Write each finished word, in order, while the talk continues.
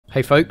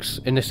Hey folks,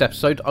 in this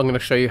episode I'm going to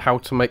show you how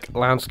to make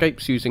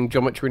landscapes using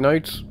geometry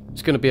nodes.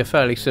 It's going to be a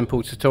fairly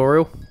simple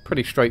tutorial,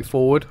 pretty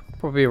straightforward,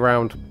 probably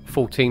around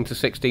 14 to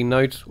 16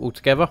 nodes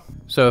altogether.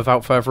 So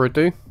without further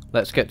ado,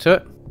 let's get to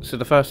it. So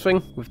the first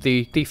thing, with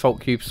the default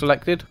cube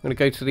selected, I'm going to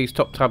go to these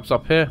top tabs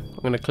up here,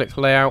 I'm going to click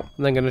layout,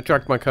 and then going to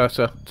drag my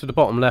cursor to the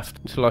bottom left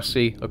until I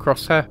see a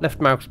crosshair,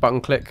 left mouse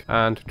button click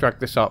and drag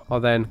this up.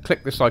 I'll then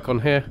click this icon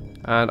here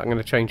and I'm going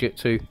to change it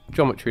to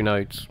geometry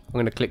nodes. I'm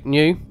going to click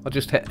new, I'll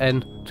just hit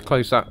N to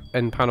close that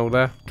end panel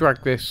there,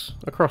 drag this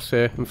across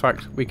here. In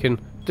fact, we can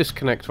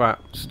disconnect that.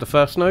 So the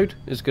first node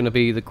is going to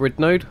be the grid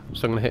node,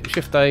 so I'm going to hit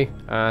Shift A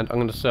and I'm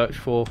going to search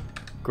for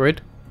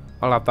grid.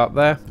 I'll add that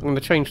there. I'm going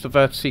to change the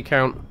vertice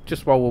count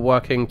just while we're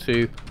working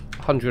to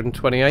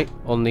 128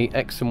 on the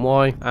X and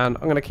Y, and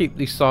I'm going to keep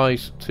the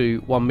size to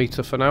 1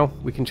 meter for now.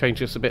 We can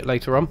change this a bit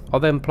later on. I'll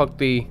then plug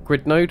the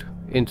grid node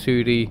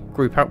into the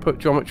group output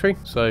geometry.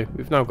 So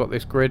we've now got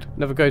this grid.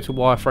 Never go to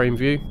wireframe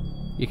view.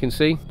 You can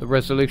see the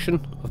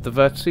resolution of the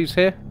vertices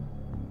here.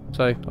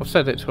 So I've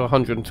set it to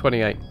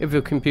 128. If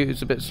your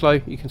computer's a bit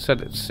slow, you can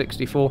set it to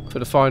 64 for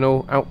the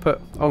final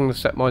output. I'm going to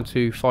set mine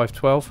to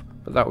 512.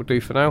 But that will do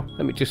for now.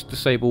 Let me just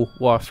disable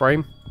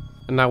wireframe.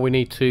 And now we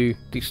need to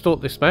distort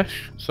this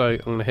mesh. So I'm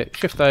going to hit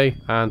Shift A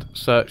and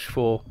search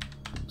for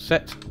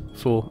set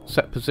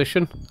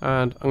position.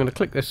 And I'm going to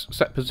click this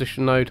set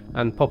position node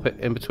and pop it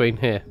in between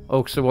here. I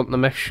also want the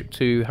mesh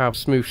to have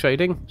smooth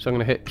shading. So I'm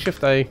going to hit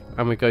Shift A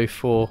and we go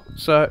for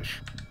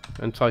search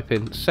and type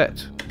in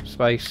set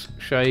space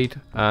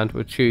shade and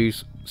we'll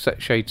choose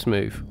set shade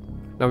smooth.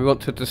 Now we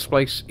want to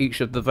displace each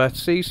of the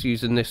vertices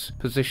using this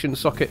position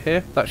socket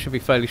here. That should be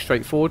fairly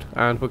straightforward,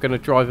 and we're going to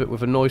drive it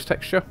with a noise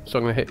texture. So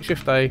I'm going to hit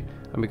Shift A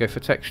and we go for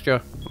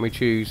texture and we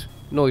choose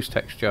noise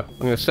texture. I'm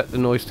going to set the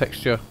noise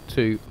texture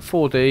to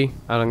 4D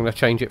and I'm going to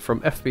change it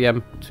from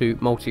FBM to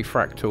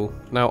multifractal.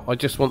 Now I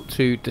just want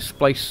to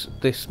displace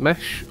this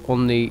mesh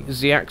on the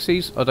Z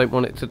axis. I don't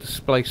want it to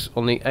displace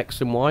on the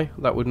X and Y.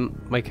 That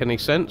wouldn't make any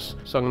sense.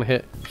 So I'm going to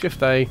hit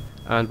Shift A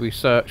and we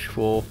search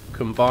for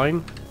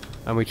combine.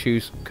 And we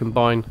choose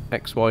combine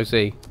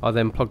XYZ. I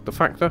then plug the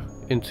factor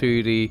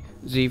into the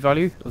Z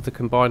value of the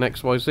combine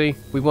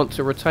XYZ. We want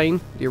to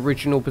retain the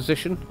original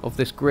position of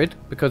this grid,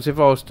 because if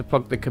I was to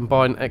plug the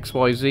combine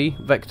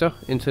XYZ vector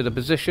into the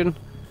position,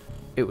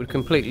 it would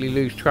completely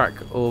lose track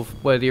of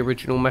where the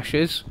original mesh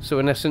is. So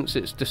in essence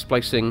it's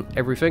displacing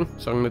everything.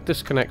 So I'm going to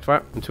disconnect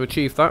that, and to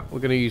achieve that we're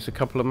going to use a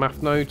couple of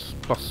math nodes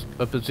plus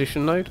a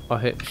position node. I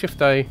hit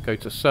Shift A, go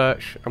to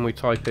search and we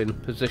type in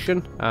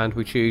position and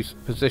we choose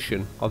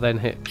position. I'll then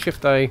hit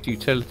Shift A,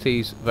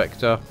 utilities,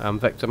 vector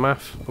and vector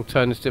math.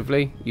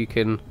 Alternatively you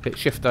can hit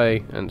Shift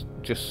A and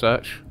just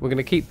search. We're going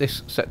to keep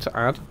this set to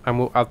add, and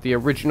we'll add the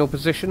original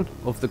position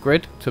of the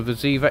grid to the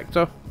Z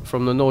vector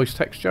from the noise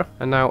texture.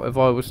 And now if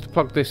I was to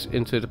plug this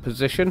into the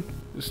position,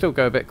 it'll still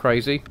go a bit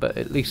crazy, but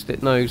at least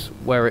it knows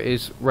where it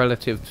is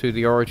relative to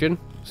the origin.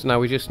 So now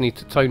we just need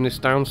to tone this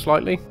down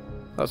slightly.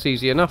 That's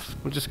easy enough.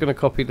 I'm just going to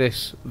copy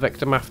this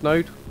vector math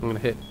node. I'm going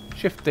to hit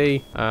Shift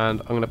D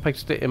and I'm going to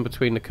paste it in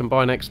between the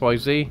combine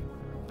XYZ,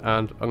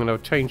 and I'm going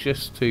to change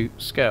this to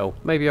scale.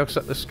 Maybe I'll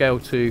set the scale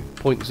to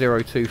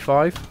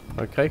 0.025.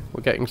 Okay,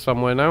 we're getting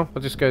somewhere now.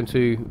 I'll just go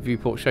into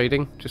viewport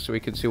shading just so we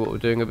can see what we're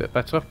doing a bit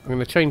better. I'm going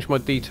to change my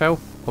detail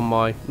on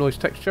my noise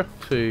texture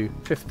to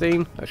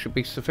 15. That should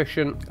be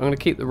sufficient. I'm going to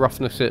keep the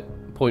roughness at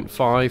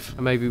 0.5,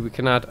 and maybe we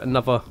can add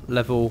another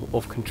level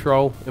of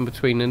control in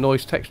between the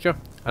noise texture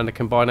and the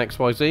combine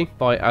XYZ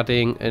by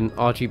adding an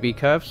RGB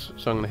curves.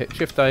 So I'm going to hit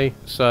Shift A,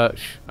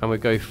 search, and we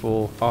go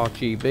for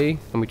RGB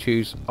and we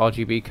choose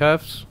RGB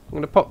curves. I'm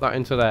going to pop that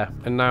into there,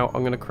 and now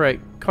I'm going to create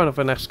kind of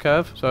an S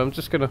curve. So I'm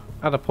just going to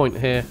add a point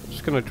here. I'm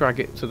just going to drag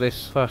it to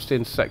this first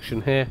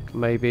intersection here.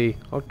 Maybe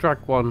I'll drag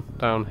one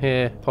down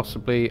here.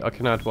 Possibly I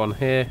can add one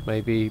here.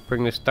 Maybe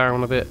bring this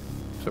down a bit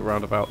to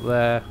around about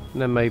there,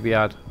 and then maybe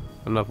add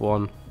another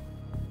one,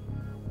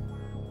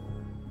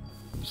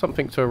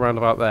 something to around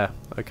about there.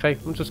 Okay,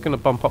 I'm just going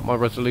to bump up my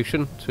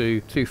resolution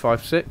to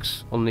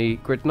 256 on the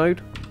grid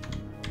node,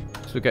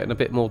 so we're getting a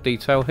bit more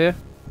detail here.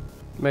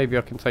 Maybe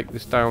I can take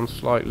this down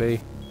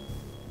slightly,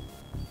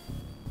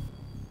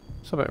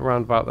 something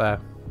around about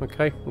there.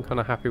 Okay, I'm kind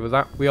of happy with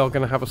that. We are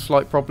going to have a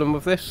slight problem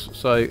with this.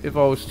 So if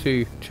I was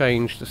to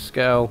change the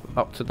scale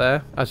up to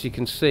there, as you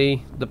can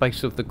see, the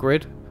base of the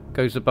grid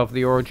goes above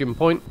the origin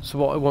point. So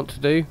what I want to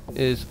do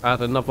is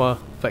add another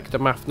vector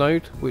math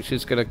node, which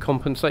is going to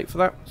compensate for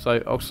that.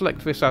 So I'll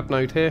select this add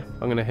node here.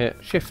 I'm going to hit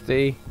Shift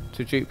D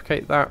to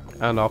duplicate that,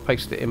 and I'll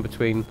paste it in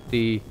between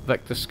the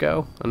vector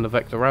scale and the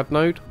vector add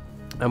node.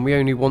 And we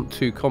only want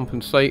to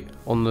compensate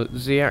on the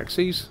Z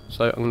axis.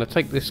 So I'm going to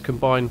take this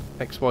combine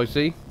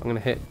XYZ, I'm going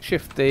to hit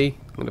Shift D,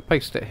 I'm going to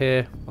paste it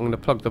here, I'm going to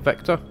plug the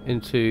vector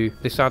into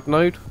this add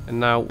node, and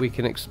now we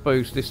can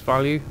expose this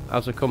value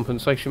as a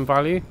compensation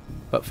value.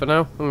 But for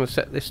now, I'm going to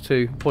set this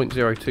to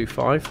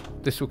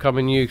 0.025. This will come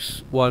in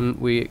use when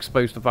we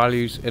expose the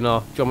values in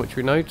our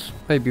geometry nodes.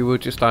 Maybe we'll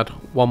just add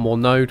one more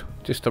node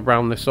just to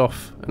round this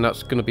off, and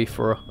that's going to be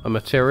for a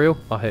material.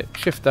 I'll hit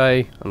Shift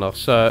A and I'll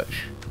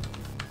search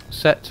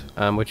set,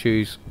 and we'll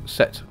choose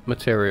set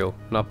material,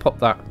 and I'll pop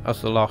that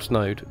as the last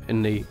node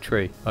in the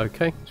tree.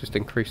 Okay, just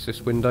increase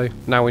this window.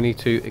 Now we need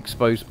to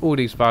expose all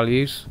these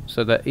values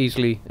so they're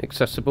easily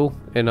accessible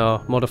in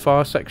our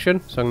modifier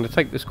section. So I'm going to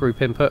take this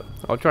group input,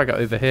 I'll drag it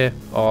over here,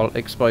 I'll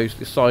expose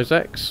the size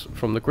X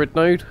from the grid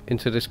node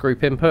into this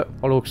group input.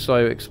 I'll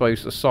also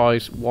expose the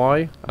size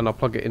Y and I'll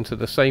plug it into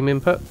the same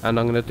input, and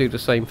I'm going to do the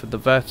same for the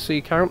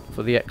vertice count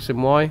for the X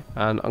and Y,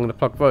 and I'm going to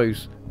plug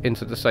those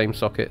into the same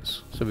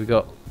sockets. So we've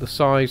got the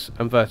size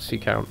and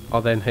vertice count.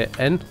 I'll then hit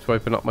N to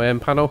open up my N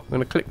panel. I'm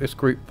going to click this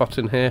group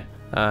button here,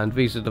 and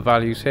these are the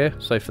values here.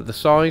 So for the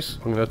size,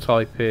 I'm going to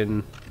type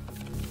in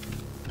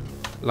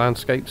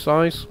landscape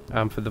size,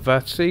 and for the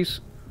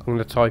vertices, I'm going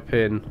to type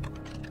in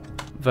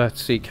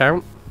vertice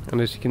count. And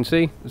as you can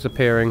see, it's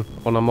appearing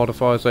on our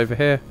modifiers over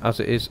here as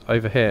it is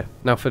over here.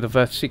 Now for the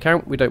vertice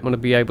count, we don't want to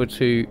be able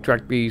to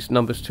drag these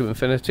numbers to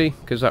infinity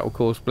because that will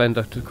cause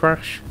Blender to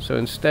crash. So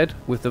instead,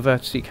 with the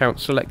vertice count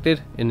selected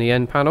in the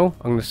N panel,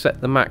 I'm going to set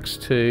the max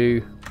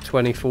to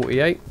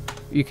 2048.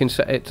 You can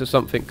set it to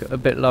something a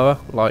bit lower,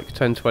 like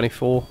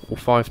 1024 or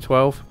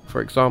 512,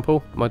 for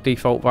example. My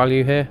default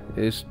value here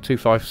is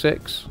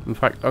 256. In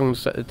fact, I'm going to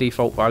set the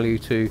default value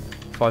to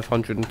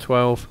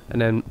 512,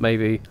 and then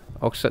maybe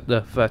I'll set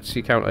the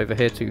vertice count over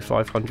here to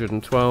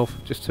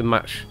 512 just to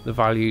match the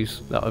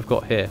values that I've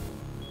got here.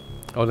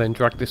 I'll then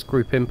drag this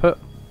group input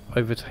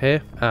over to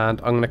here, and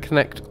I'm going to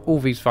connect all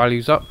these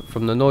values up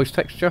from the noise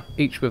texture,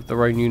 each with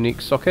their own unique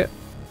socket.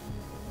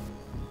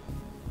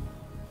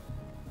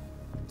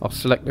 I'll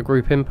select the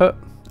group input,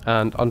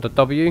 and under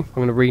W I'm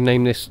going to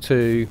rename this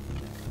to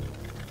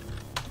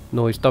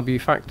noise W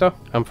factor,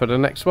 and for the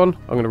next one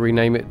I'm going to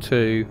rename it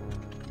to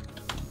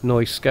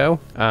noise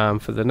scale,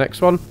 and for the next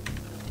one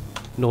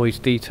noise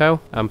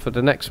detail, and for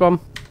the next one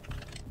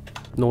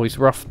noise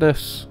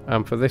roughness,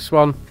 and for this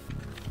one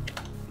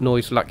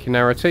noise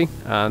lacunarity,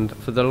 and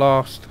for the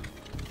last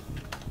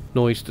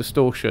noise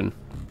distortion.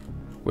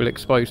 We'll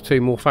expose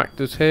two more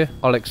factors here.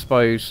 I'll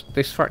expose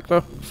this factor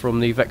from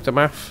the vector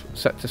math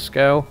set to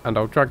scale, and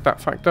I'll drag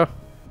that factor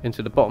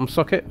into the bottom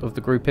socket of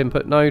the group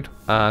input node,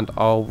 and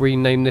I'll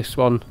rename this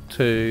one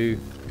to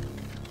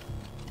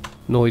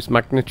noise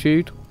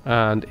magnitude.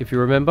 And if you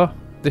remember,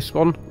 this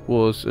one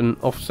was an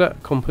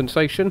offset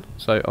compensation,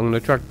 so I'm going to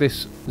drag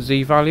this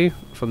Z value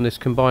from this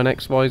combine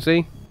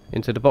XYZ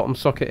into the bottom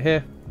socket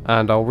here,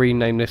 and I'll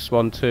rename this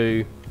one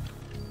to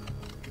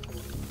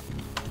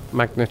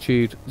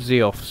magnitude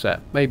Z offset.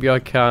 Maybe I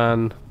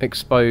can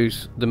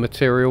expose the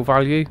material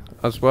value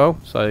as well.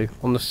 So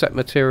on the set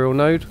material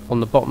node on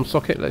the bottom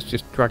socket, let's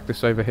just drag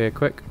this over here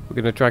quick. We're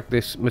going to drag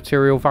this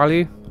material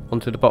value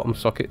onto the bottom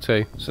socket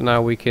too. So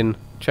now we can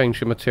change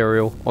the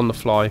material on the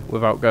fly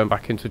without going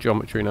back into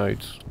geometry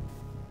nodes.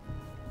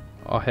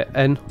 I'll hit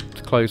N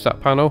to close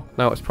that panel.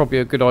 Now it's probably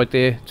a good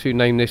idea to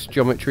name this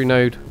geometry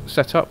node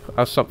setup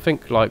as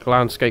something like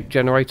landscape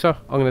generator.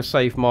 I'm going to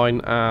save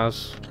mine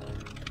as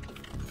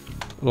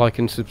like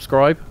and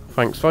subscribe.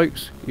 Thanks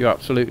folks, you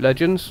absolute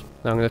legends.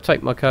 Now I'm going to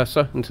take my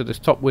cursor into this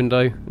top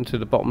window, into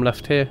the bottom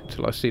left here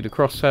until I see the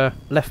crosshair,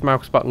 left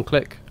mouse button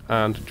click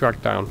and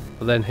drag down.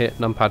 I'll then hit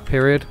numpad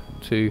period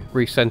to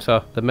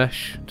recenter the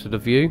mesh to the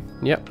view.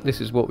 Yep,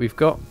 this is what we've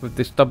got. With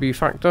this W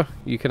factor,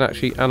 you can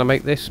actually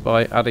animate this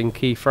by adding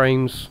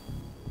keyframes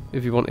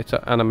if you wanted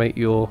to animate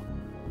your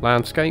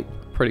landscape.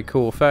 Pretty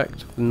cool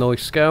effect. The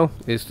noise scale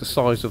is the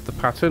size of the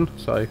pattern,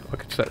 so I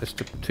could set this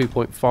to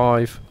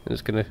 2.5.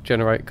 It's going to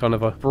generate kind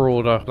of a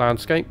broader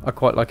landscape. I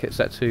quite like it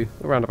set to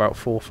around about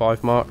 4 or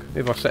 5 mark.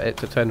 If I set it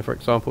to 10 for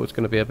example, it's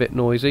going to be a bit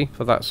noisy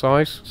for that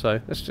size,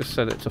 so let's just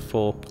set it to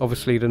 4.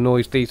 Obviously the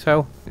noise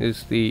detail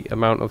is the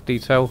amount of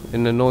detail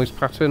in the noise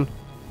pattern.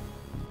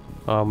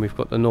 We've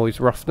got the noise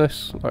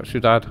roughness, that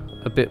should add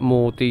a bit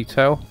more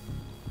detail.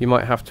 You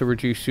might have to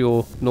reduce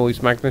your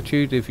noise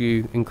magnitude if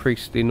you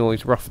increase the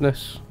noise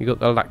roughness. You've got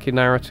the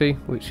lacunarity,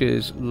 which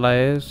is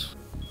layers.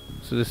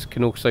 So this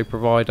can also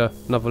provide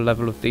another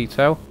level of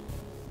detail.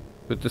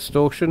 The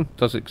distortion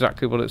does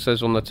exactly what it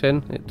says on the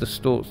tin. It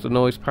distorts the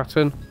noise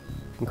pattern.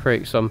 Can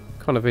create some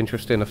kind of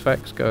interesting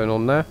effects going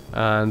on there.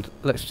 And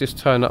let's just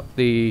turn up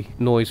the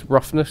noise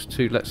roughness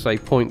to, let's say,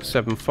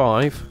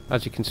 0.75.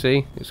 As you can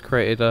see, it's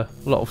created a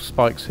lot of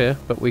spikes here,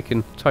 but we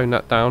can tone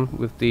that down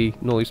with the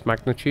noise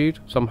magnitude.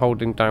 So I'm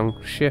holding down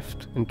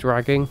shift and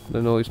dragging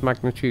the noise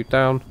magnitude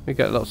down. We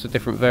get lots of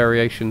different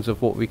variations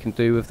of what we can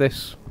do with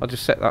this. I'll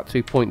just set that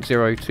to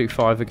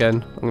 0.025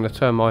 again. I'm going to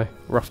turn my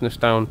roughness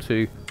down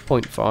to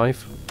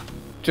 0.5.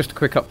 Just a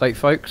quick update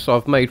folks, so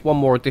I've made one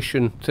more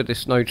addition to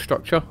this node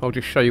structure. I'll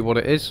just show you what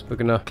it is. We're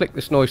going to click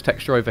this noise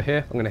texture over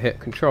here. I'm going to hit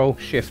Control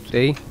Shift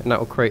D, and that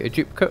will create a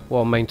duplicate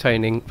while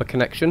maintaining the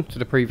connection to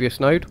the previous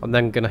node. I'm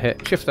then going to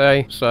hit Shift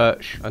A,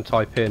 search, and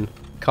type in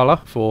color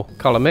for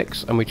color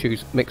mix, and we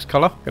choose mix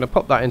color. I'm going to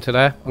pop that into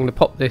there. I'm going to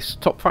pop this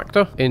top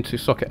factor into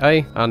socket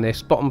A and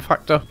this bottom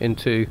factor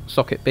into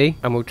socket B,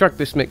 and we'll drag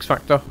this mix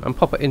factor and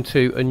pop it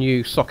into a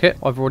new socket.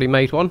 I've already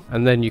made one,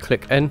 and then you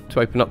click N to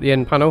open up the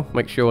N panel.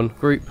 Make sure you're on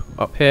group,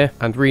 up here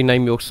and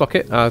rename your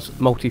socket as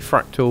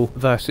multifractal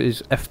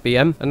versus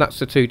FBM, and that's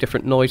the two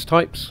different noise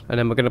types. And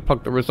then we're going to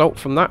plug the result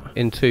from that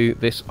into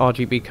this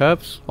RGB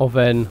curves. I'll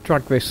then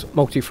drag this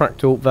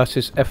multifractal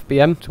versus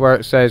FBM to where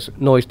it says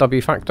noise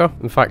W factor.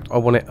 In fact, I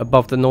want it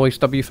above the noise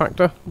W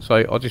factor,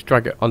 so I'll just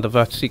drag it under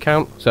vertice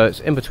count, so it's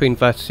in between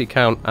vertice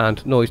count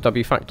and noise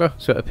W factor,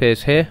 so it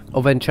appears here.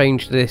 I'll then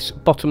change this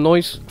bottom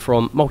noise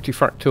from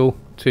multifractal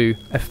to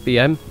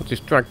FBM. I'll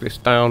just drag this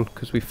down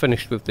because we've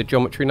finished with the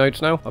geometry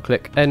nodes now. I'll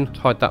click N to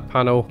hide that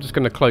panel. I'm just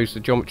going to close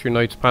the geometry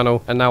nodes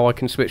panel, and now I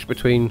can switch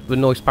between the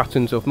noise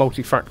patterns of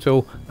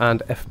multifractal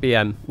and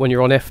FBM. When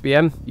you're on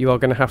FBM, you are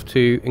going to have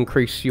to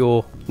increase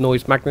your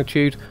noise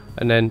magnitude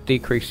and then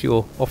decrease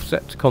your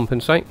offset to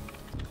compensate.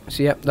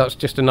 So yeah, that's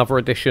just another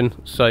addition,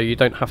 so you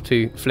don't have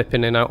to flip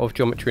in and out of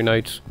geometry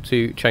nodes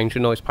to change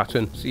the noise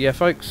pattern. So yeah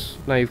folks,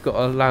 now you've got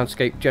a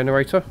landscape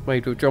generator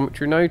made with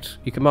geometry nodes.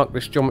 You can mark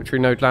this geometry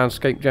node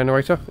landscape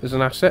generator as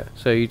an asset,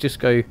 so you just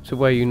go to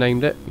where you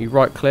named it, you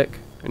right click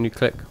and you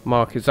click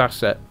mark as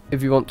asset.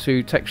 If you want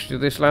to texture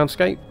this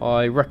landscape,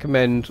 I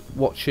recommend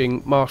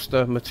watching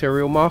Master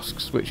Material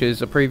Masks, which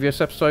is a previous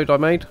episode I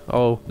made.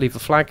 I'll leave a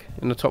flag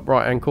in the top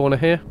right hand corner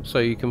here so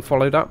you can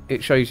follow that.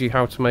 It shows you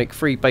how to make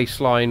 3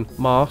 baseline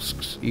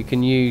masks you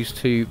can use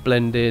to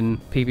blend in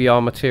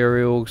PBR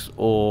materials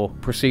or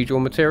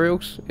procedural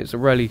materials. It's a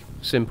really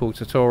simple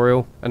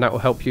tutorial and that will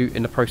help you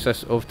in the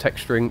process of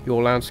texturing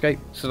your landscape.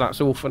 So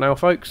that's all for now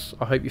folks.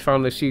 I hope you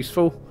found this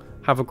useful.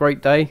 Have a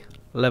great day,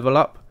 level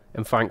up,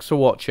 and thanks for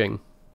watching.